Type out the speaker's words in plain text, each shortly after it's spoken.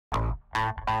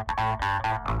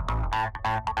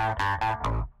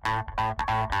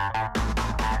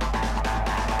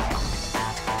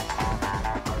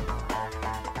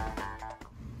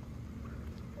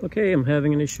Okay, I'm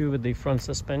having an issue with the front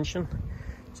suspension.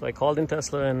 So I called in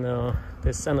Tesla and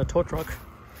they sent a tow truck.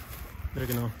 They're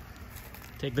gonna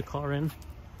take the car in.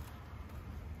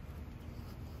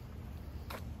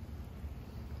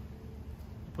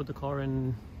 Put the car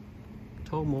in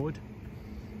tow mode.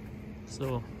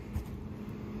 So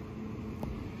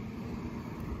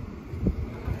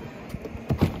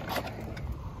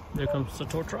there comes the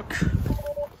tow truck.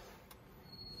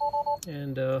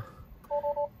 And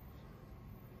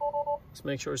let's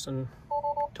make sure it's in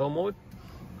tow mode.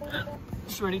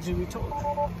 It's ready to be towed.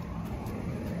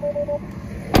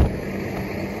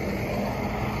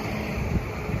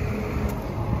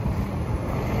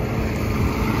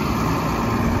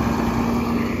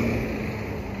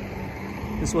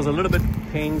 This was a little bit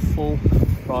painful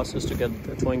process to get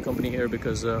the towing company here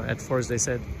because at first they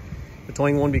said the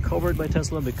towing won't be covered by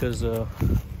Tesla because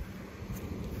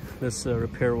this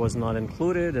repair was not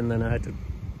included, and then I had to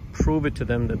prove it to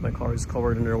them that my car is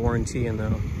covered under warranty and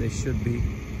they should be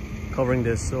covering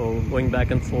this. So going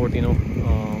back and forth, you know,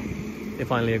 they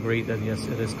finally agreed that yes,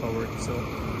 it is covered. So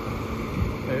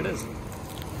there it is.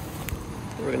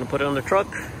 We're gonna put it on the truck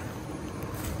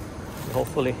and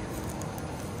hopefully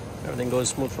everything goes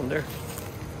smooth from there.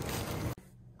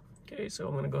 Okay, so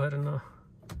I'm gonna go ahead and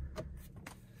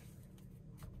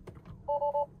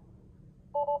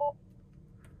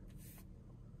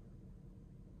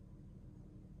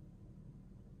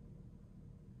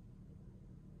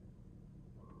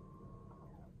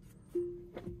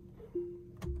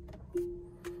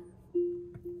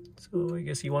so I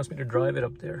guess he wants me to drive it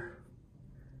up there.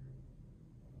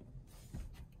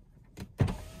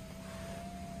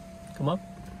 Come up.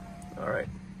 All right.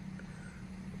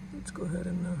 Let's go ahead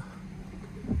and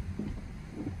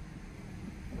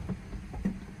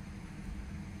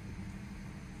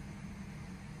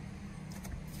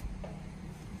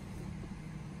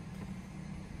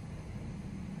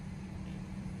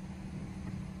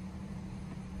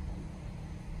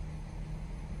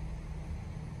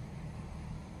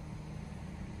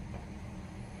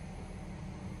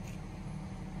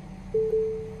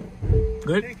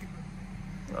good. Thank you.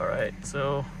 All right,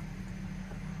 so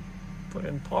put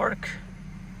in park,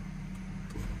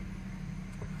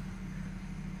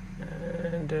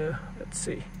 and let's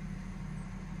see.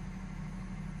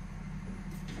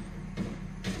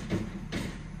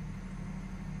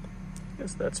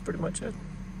 Guess that's pretty much it.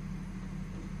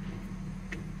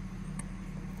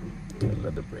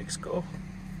 Let the brakes go.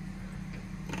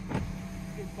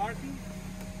 In parking?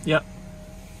 Yeah.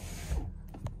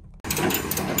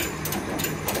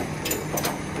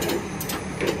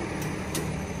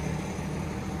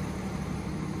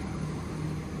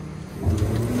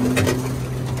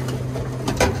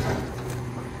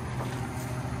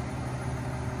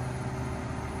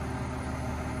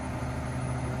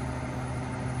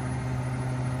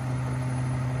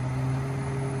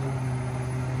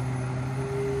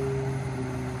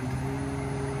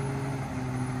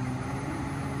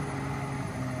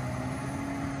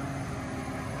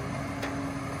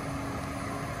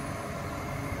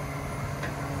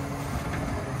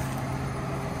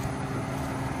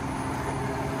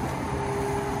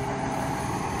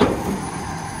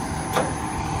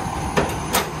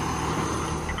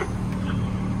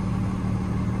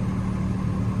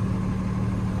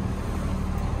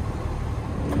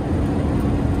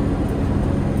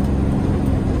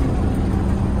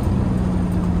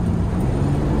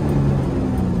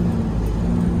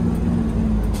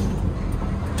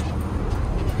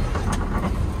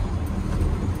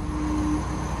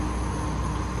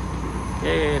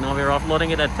 Okay, now we're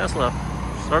offloading it at Tesla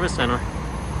Service Center.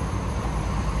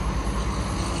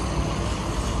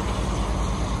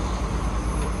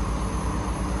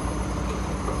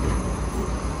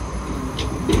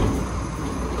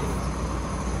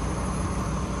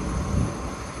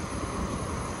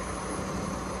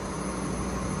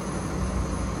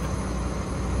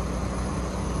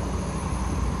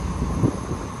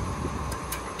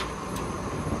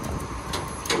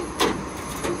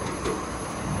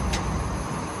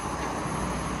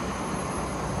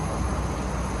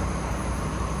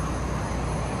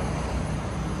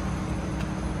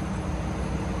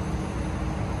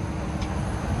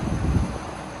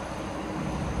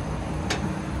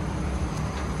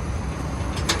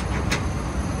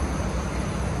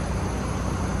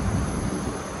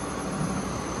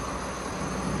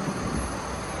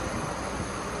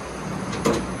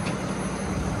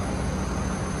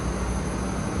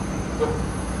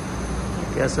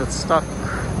 Guess it's stuck.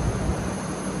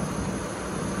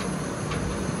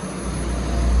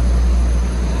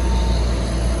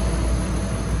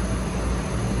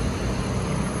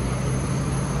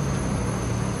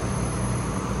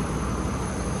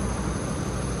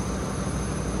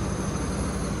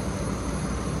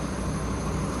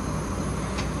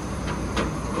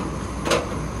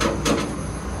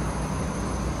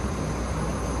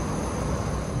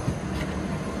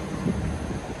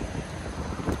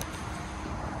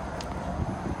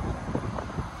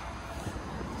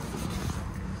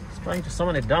 trying to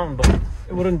summon it down, but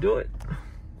it wouldn't do it.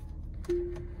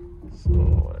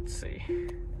 So let's see.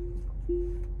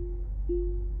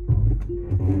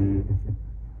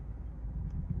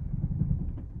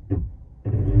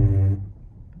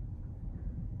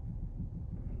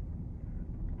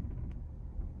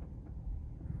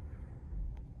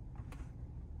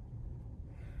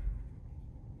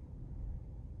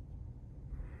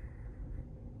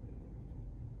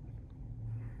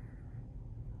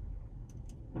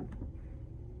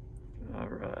 All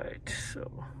right,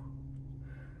 so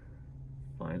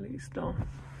finally it's done.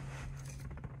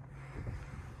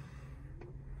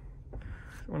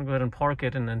 I'm gonna go ahead and park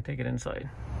it and then take it inside.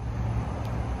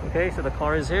 Okay, so the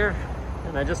car is here,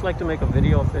 and I just like to make a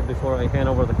video of it before I hand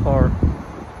over the car,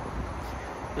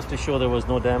 just to show there was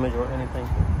no damage or anything.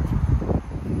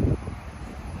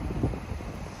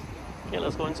 Okay,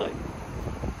 let's go inside.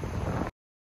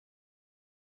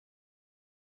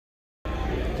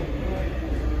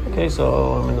 Okay,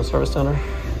 so I'm in the service center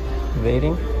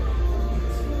waiting,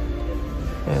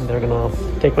 and they're gonna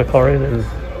take my car in and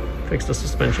fix the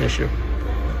suspension issue.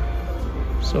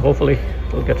 So hopefully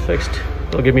it'll get fixed.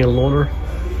 They'll give me a loaner.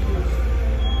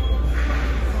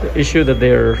 The issue that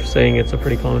they're saying, it's a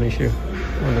pretty common issue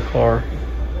on the car,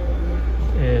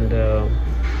 and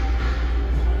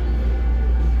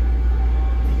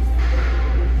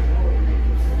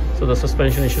so the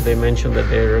suspension issue, they mentioned that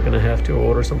they're gonna have to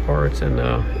order some parts, and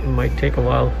it might take a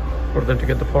while for them to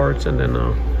get the parts and then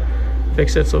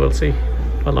fix it. So we'll see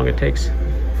how long it takes,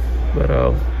 but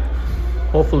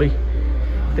hopefully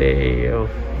they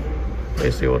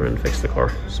place the order and fix the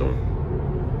car soon.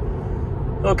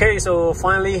 Okay, so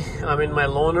finally I'm in my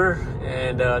loaner,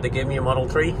 and they gave me a Model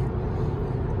 3,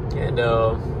 and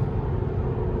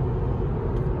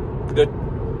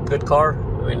good car.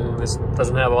 I mean, this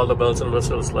doesn't have all the bells and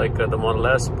whistles like the Model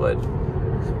S, but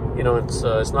you know, it's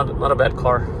not a bad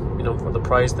car. You know, for the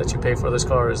price that you pay for this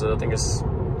car, I think is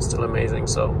still amazing.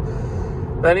 So,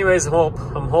 but anyways,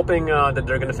 I'm hoping that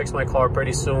they're gonna fix my car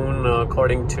pretty soon.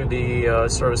 According to the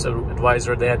service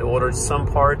advisor, they had ordered some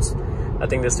parts. I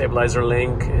think the stabilizer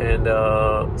link and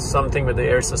something with the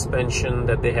air suspension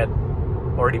that they had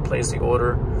already placed the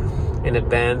order in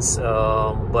advance,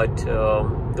 but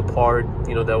the part,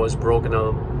 you know, that was broken,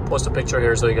 I'll post a picture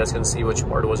here so you guys can see which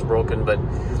part was broken, but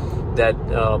that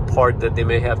part that they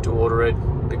may have to order it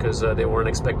because they weren't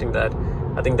expecting that.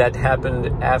 I think that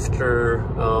happened after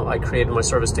I created my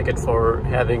service ticket for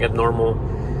having abnormal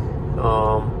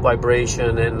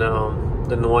vibration and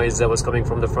the noise that was coming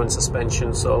from the front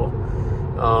suspension. So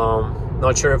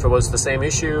not sure if it was the same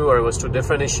issue or it was two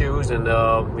different issues, and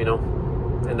you know,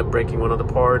 end up breaking one of the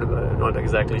part, but I'm not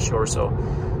exactly sure. So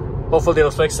hopefully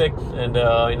they'll fix it, and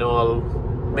you know, I'll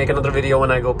make another video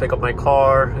when I go pick up my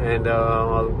car, and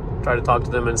I'll try to talk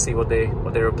to them and see what they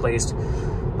replaced.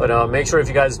 But make sure if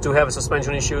you guys do have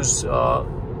suspension issues,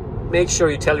 make sure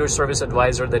you tell your service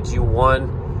advisor that you want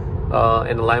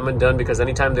an alignment done, because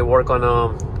anytime they work on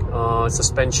a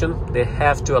suspension, they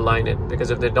have to align it, because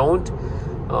if they don't,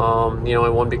 you know,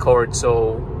 it won't be covered.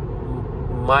 So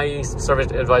my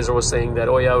service advisor was saying that,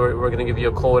 oh yeah, we're gonna give you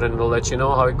a code and we'll let you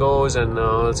know how it goes, and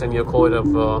I'll send you a code of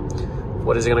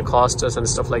what is it gonna cost us and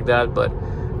stuff like that. But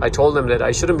I told them that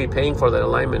I shouldn't be paying for that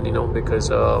alignment, you know, because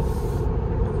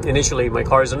initially my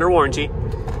car is under warranty,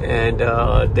 and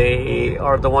they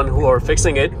are the one who are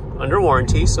fixing it under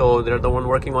warranty, so they're the one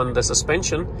working on the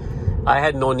suspension. I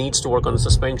had no needs to work on the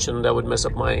suspension that would mess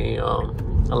up my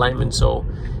alignment, so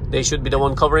they should be the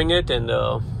one covering it. And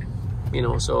you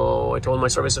know, so I told my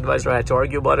service advisor I had to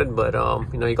argue about it, but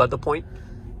you know, he got the point.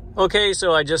 Okay,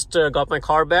 so I just got my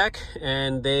car back,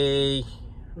 and they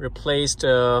replaced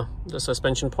the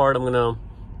suspension part. I'm gonna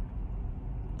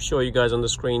show you guys on the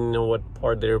screen, you know, what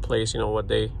part they replaced, you know, what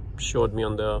they showed me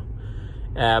on the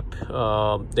app.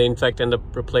 They in fact end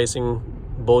up replacing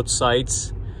both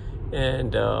sides,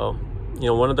 and you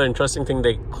know, one of the interesting things,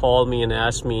 they called me and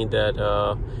asked me that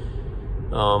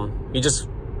he just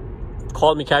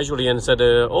called me casually and said,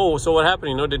 oh, so what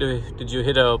happened, you know, did you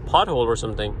hit a pothole or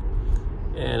something?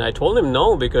 And I told him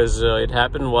no, because it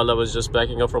happened while I was just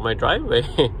backing up from my driveway.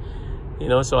 You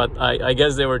know, so I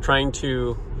guess they were trying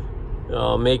to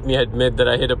make me admit that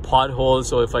I hit a pothole,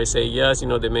 so if I say yes, you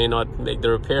know, they may not make the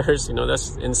repairs. You know,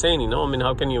 that's insane, you know. I mean,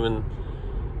 how can you even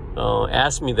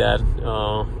ask me that,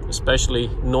 especially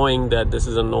knowing that this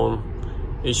is a known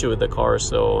issue with the car?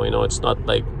 So, you know, it's not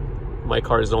like my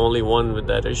car is the only one with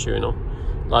that issue, you know.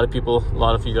 A lot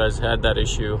of you guys had that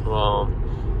issue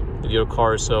with your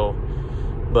car. So,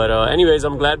 but anyways,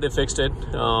 I'm glad they fixed it,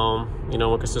 you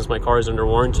know, because since my car is under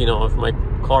warranty, you know, if my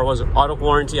car was out of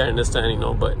warranty, I understand, you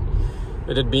know, but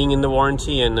with it being in the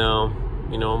warranty, and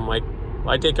you know,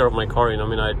 I take care of my car, you know. I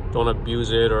mean, I don't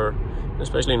abuse it, or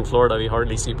especially in Florida, we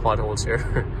hardly see potholes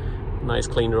here. Nice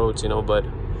clean roads, you know. But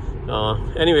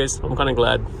anyways, I'm kind of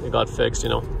glad it got fixed, you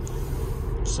know.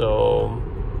 So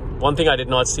one thing I did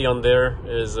not see on there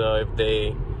is if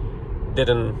they did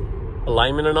an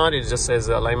alignment or not. It just says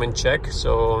alignment check,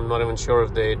 so I'm not even sure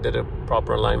if they did a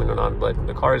proper alignment or not, but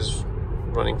the car is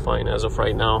running fine as of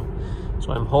right now.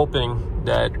 So I'm hoping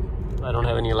that I don't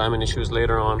have any alignment issues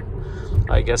later on.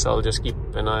 I guess I'll just keep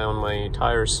an eye on my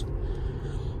tires,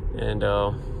 and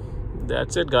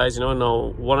that's it, guys. You know,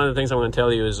 now one of the things I'm going to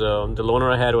tell you is the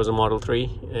loaner I had was a Model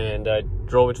 3, and I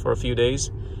drove it for a few days,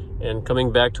 and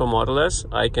coming back to a Model S,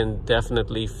 I can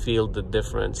definitely feel the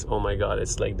difference. Oh my god,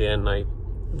 it's like day and night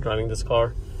driving this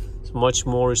car. It's much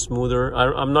more smoother.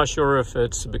 I'm not sure if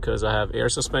it's because I have air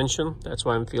suspension, that's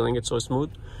why I'm feeling it so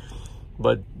smooth,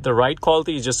 but the ride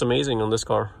quality is just amazing on this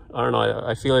car. I don't know,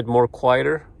 I feel it more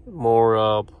quieter,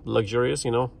 more luxurious,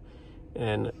 you know.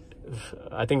 And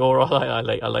I think overall I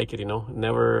like it, you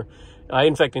know. I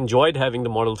in fact enjoyed having the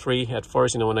Model 3 at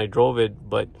first, you know, when I drove it,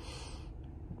 but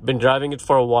been driving it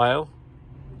for a while,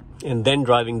 and then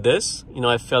driving this, you know,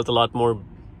 I felt a lot more,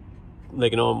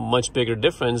 like, you know, much bigger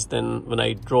difference than when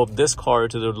I drove this car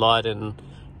to the lot and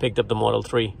picked up the Model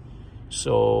 3.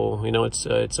 So, you know, it's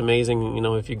amazing, you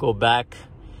know, if you go back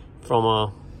from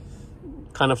a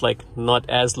kind of like not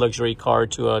as luxury car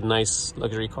to a nice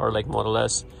luxury car like Model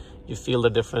S, you feel the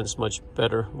difference much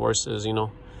better versus, you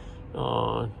know,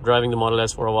 driving the Model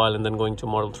S for a while and then going to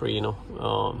Model 3, you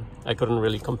know. I couldn't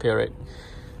really compare it,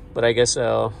 but I guess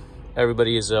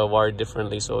everybody is wired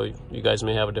differently, so you guys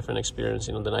may have a different experience,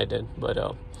 you know, than I did. But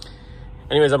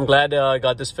anyways, I'm glad I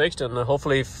got this fixed, and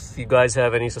hopefully if you guys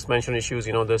have any suspension issues,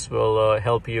 you know, this will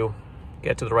help you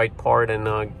get to the right part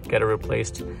and get it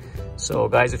replaced. So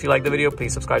guys, if you like the video,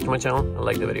 please subscribe to my channel and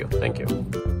like the video. Thank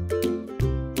you.